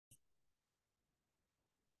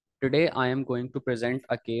Today, I am going to present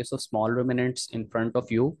a case of small ruminants in front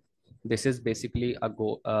of you. This is basically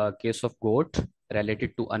a case of goat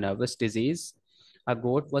related to a nervous disease. A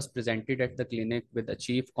goat was presented at the clinic with a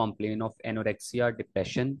chief complaint of anorexia,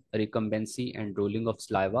 depression, recumbency, and drooling of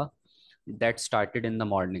saliva that started in the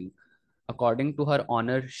morning. According to her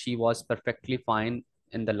honor, she was perfectly fine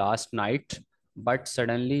in the last night, but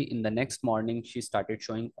suddenly in the next morning, she started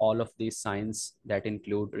showing all of these signs that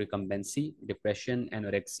include recumbency, depression,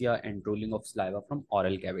 anorexia, and drooling of saliva from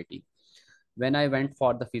oral cavity. When I went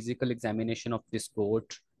for the physical examination of this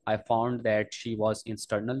goat, I found that she was in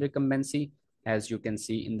sternal recumbency, as you can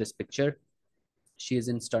see in this picture. She is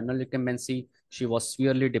in sternal recumbency. She was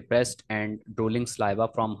severely depressed and drooling saliva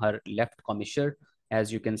from her left commissure. As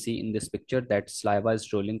you can see in this picture, that saliva is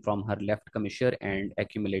drooling from her left commissure and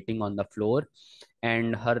accumulating on the floor.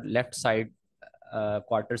 And her left side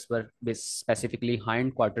quarters were, specifically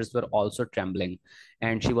hind quarters, were also trembling.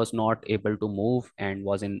 And she was not able to move and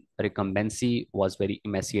was in recumbency, was very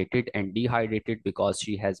emaciated and dehydrated because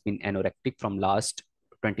she has been anorectic from last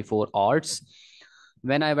 24 hours.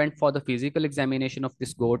 When I went for the physical examination of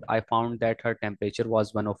this goat, I found that her temperature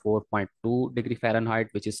was 104.2 degree Fahrenheit,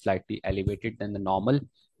 which is slightly elevated than the normal.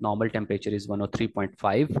 Normal temperature is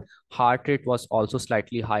 103.5. Heart rate was also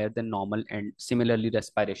slightly higher than normal, and similarly,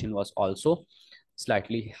 respiration was also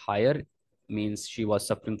slightly higher, means she was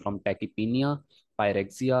suffering from tachypnea,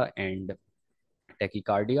 pyrexia, and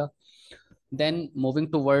tachycardia. Then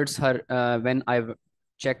moving towards her, when I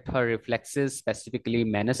checked her reflexes, specifically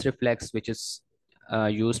Menis reflex, which is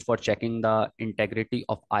used for checking the integrity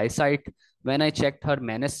of eyesight. When I checked her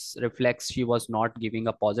Menis reflex, she was not giving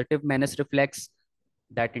a positive Menis reflex.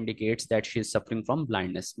 That indicates that she is suffering from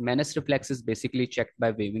blindness. Menis reflex is basically checked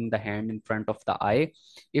by waving the hand in front of the eye.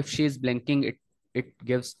 If she is blinking, it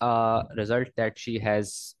gives a result that she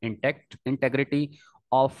has integrity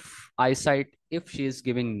of eyesight. If she is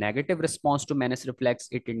giving negative response to Menis reflex,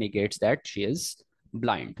 it indicates that she is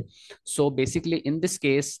blind. So basically, in this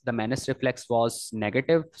case, the Menis reflex was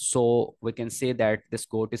negative. So we can say that this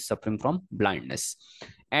goat is suffering from blindness.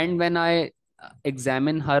 And when I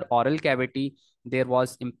examine her oral cavity, there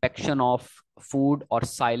was impaction of food or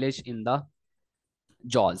silage in the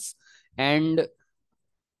jaws. And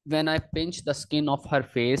when I pinched the skin of her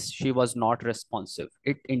face, she was not responsive.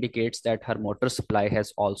 It indicates that her motor supply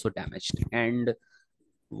has also damaged. And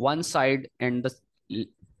one side and the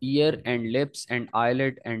ear and lips and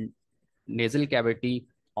eyelid and nasal cavity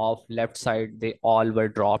of left side, they all were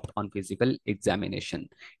dropped on physical examination.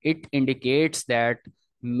 It indicates that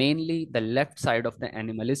mainly the left side of the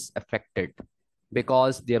animal is affected,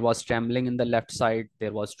 because there was trembling in the left side,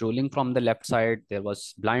 there was drooling from the left side, there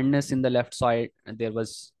was blindness in the left side, and there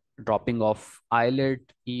was dropping of eyelid,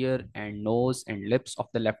 ear, and nose and lips of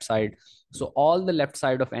the left side. So all the left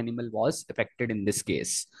side of animal was affected in this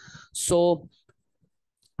case. So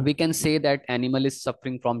we can say that animal is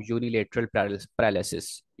suffering from unilateral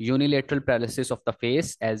paralysis of the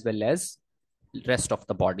face as well as rest of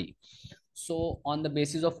the body. So on the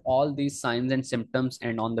basis of all these signs and symptoms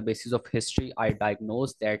and on the basis of history, I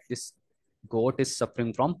diagnosed that this goat is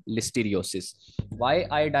suffering from listeriosis. Why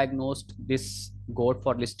I diagnosed this goat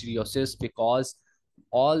for listeriosis? Because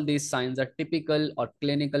all these signs are typical or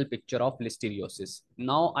clinical picture of listeriosis.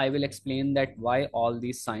 Now I will explain that why all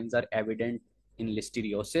these signs are evident in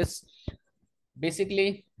listeriosis.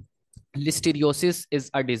 Basically, listeriosis is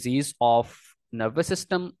a disease of nervous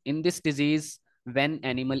system. In this disease, when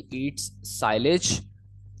animal eats silage,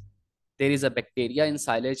 there is a bacteria in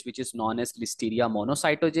silage which is known as Listeria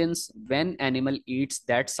monocytogenes. When animal eats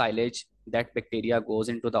that silage, that bacteria goes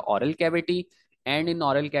into the oral cavity. And in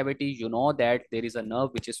oral cavity, you know that there is a nerve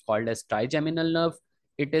which is called as trigeminal nerve.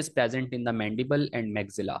 It is present in the mandible and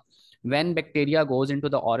maxilla. When bacteria goes into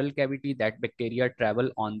the oral cavity, that bacteria travel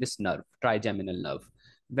on this nerve, trigeminal nerve.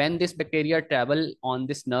 When this bacteria travel on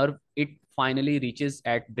this nerve, it finally reaches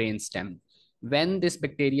at brainstem. When this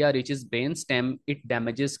bacteria reaches brainstem, it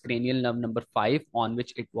damages cranial nerve number 5 on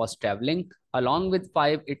which it was traveling. Along with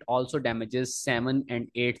 5, it also damages 7 and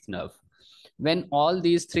 8th nerve. When all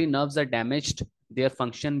these 3 nerves are damaged, their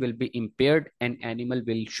function will be impaired and animal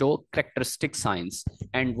will show characteristic signs.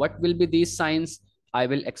 And what will be these signs? I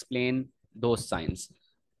will explain those signs.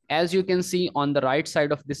 As you can see on the right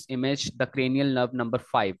side of this image, the cranial nerve number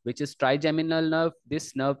 5, which is trigeminal nerve,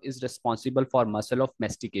 this nerve is responsible for muscle of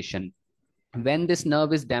mastication. When this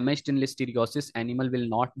nerve is damaged in listeriosis, animal will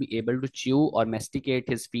not be able to chew or masticate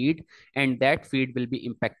his feed, and that feed will be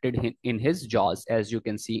impacted in his jaws, as you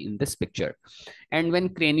can see in this picture. And when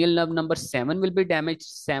cranial nerve number 7 will be damaged,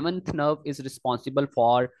 7th nerve is responsible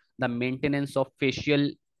for the maintenance of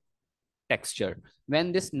facial texture.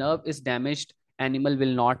 When this nerve is damaged, animal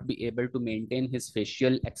will not be able to maintain his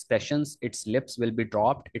facial expressions. Its lips will be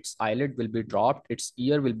dropped, its eyelid will be dropped, its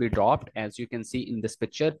ear will be dropped. As you can see in this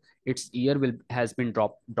picture, its ear will has been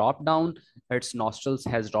dropped down, its nostrils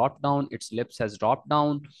has dropped down, its lips has dropped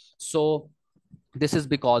down. So this is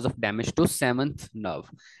because of damage to seventh nerve.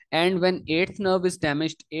 And when eighth nerve is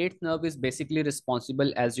damaged, eighth nerve is basically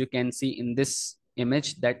responsible, as you can see in this image,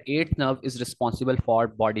 that eighth nerve is responsible for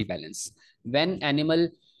body balance. When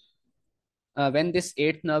this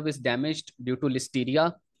eighth nerve is damaged due to listeria,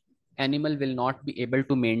 animal will not be able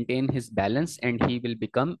to maintain his balance and he will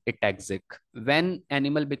become ataxic. When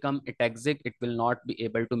animal become ataxic, it will not be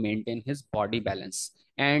able to maintain his body balance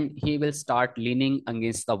and he will start leaning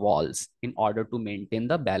against the walls in order to maintain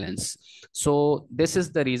the balance. So this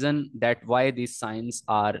is the reason that why these signs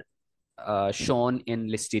are shown in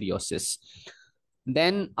listeriosis.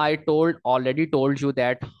 Then I already told you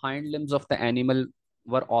that hind limbs of the animal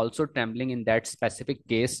were also trembling in that specific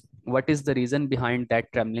case. What is the reason behind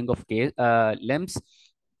that trembling of limbs?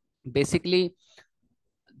 Basically,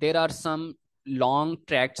 there are some long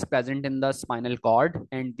tracts present in the spinal cord,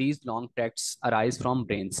 and these long tracts arise from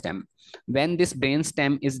brainstem. When this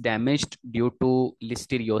brainstem is damaged due to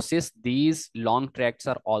listeriosis, these long tracts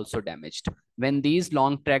are also damaged. When these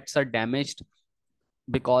long tracts are damaged,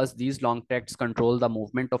 because these long tracts control the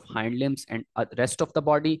movement of hind limbs and rest of the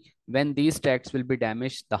body, when these tracts will be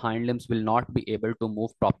damaged, the hind limbs will not be able to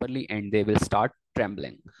move properly and they will start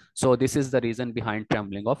trembling. So this is the reason behind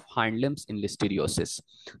trembling of hind limbs in listeriosis.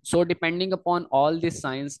 So depending upon all these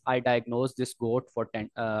signs, I diagnose this goat for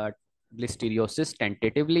listeriosis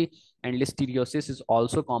tentatively. And listeriosis is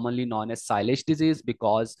also commonly known as silage disease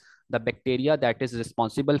because the bacteria that is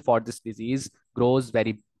responsible for this disease grows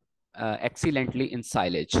very excellently in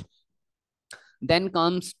silage. Then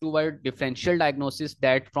comes toward differential diagnosis,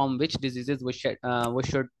 that from which diseases we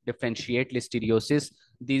should differentiate listeriosis.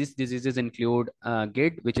 These diseases include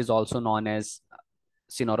GID, which is also known as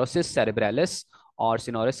cyanosis cerebralis or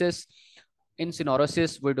cyanosis. In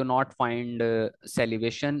cyanosis, we do not find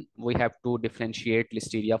salivation. We have to differentiate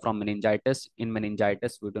listeria from meningitis. In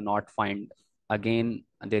meningitis, we do not find, again,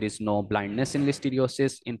 there is no blindness in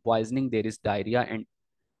listeriosis. In poisoning, there is diarrhea and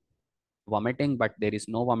vomiting, but there is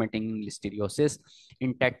no vomiting in listeriosis.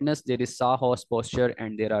 In tetanus, there is Sawhorse posture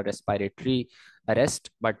and there are respiratory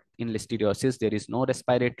arrest, but in listeriosis, there is no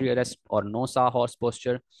respiratory arrest or no Sawhorse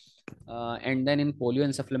posture. And then in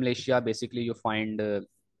polioencephalomalacia, basically you find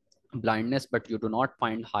blindness, but you do not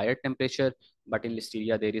find higher temperature. But in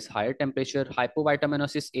listeria, there is higher temperature.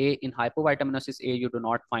 Hypovitaminosis A, in hypovitaminosis A, you do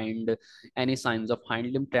not find any signs of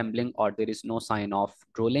hind limb trembling or there is no sign of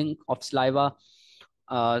drooling of saliva.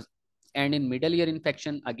 And in middle ear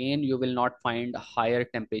infection, again, you will not find higher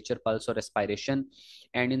temperature, pulse, or respiration.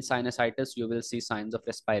 And in sinusitis, you will see signs of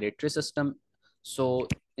respiratory system. So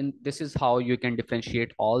this is how you can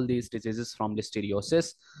differentiate all these diseases from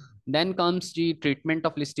listeriosis. Then comes the treatment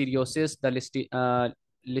of listeriosis.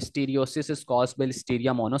 Listeriosis is caused by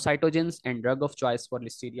Listeria monocytogenes, and drug of choice for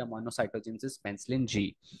Listeria monocytogenes is penicillin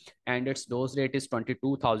G, and its dose rate is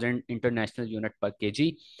 22,000 international unit per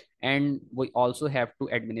kg. And we also have to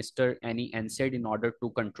administer any NSAID in order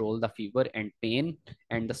to control the fever and pain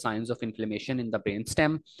and the signs of inflammation in the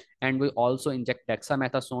brainstem. And we also inject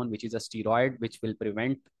dexamethasone, which is a steroid which will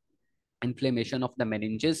prevent inflammation of the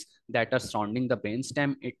meninges that are surrounding the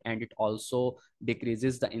brainstem. And it also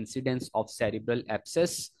decreases the incidence of cerebral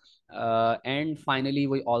abscess. And finally,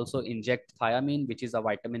 we also inject thiamine, which is a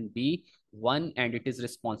vitamin B1, and it is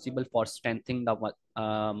responsible for strengthening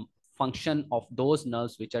the function of those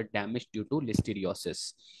nerves which are damaged due to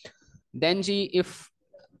listeriosis. Then, if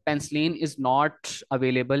penicillin is not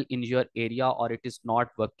available in your area or it is not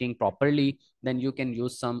working properly, then you can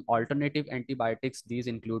use some alternative antibiotics. These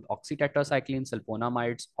include oxytetracycline,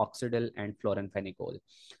 sulfonamides, oxidil, and chloramphenicol.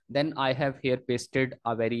 Then I have here pasted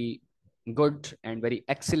a very good and very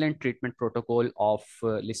excellent treatment protocol of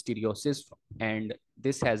listeriosis, and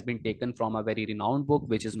this has been taken from a very renowned book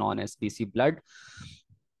which is known as BC Blood.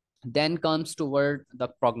 Then comes toward the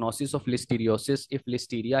prognosis of listeriosis. If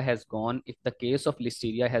the case of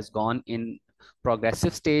listeria has gone in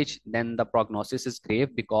progressive stage, then the prognosis is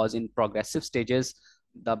grave, because in progressive stages,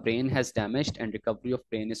 the brain has damaged and recovery of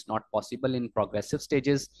brain is not possible in progressive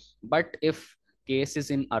stages. But if case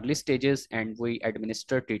is in early stages and we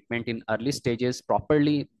administer treatment in early stages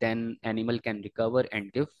properly, then animal can recover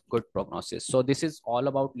and give good prognosis. So this is all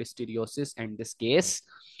about listeriosis and this case.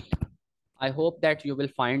 I hope that you will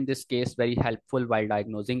find this case very helpful while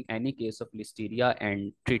diagnosing any case of listeria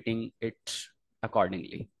and treating it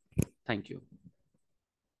accordingly. Thank you.